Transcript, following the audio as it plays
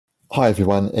Hi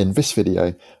everyone, in this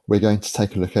video we're going to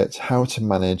take a look at how to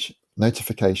manage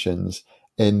notifications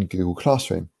in Google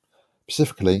Classroom,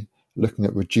 specifically looking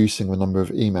at reducing the number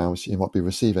of emails you might be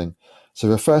receiving. So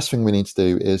the first thing we need to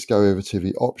do is go over to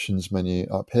the options menu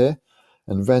up here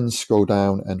and then scroll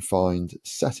down and find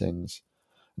settings.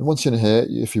 And once you're in here,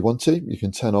 if you want to, you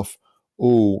can turn off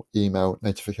all email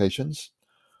notifications,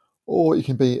 or you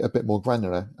can be a bit more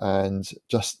granular and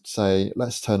just say,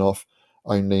 let's turn off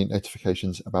only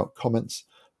notifications about comments,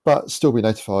 but still be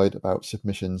notified about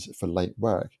submissions for late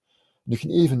work. You can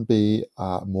even be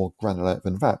more granular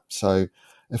than that. So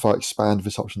if I expand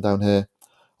this option down here,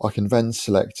 I can then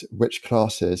select which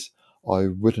classes I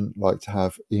wouldn't like to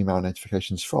have email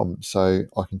notifications from. So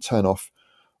I can turn off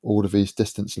all of these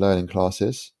distance learning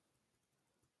classes,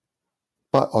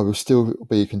 but I will still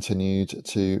be continued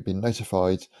to be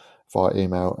notified via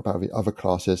email about the other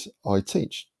classes I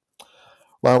teach.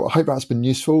 Well, I hope that's been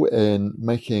useful in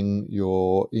making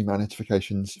your email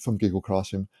notifications from Google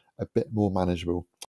Classroom a bit more manageable.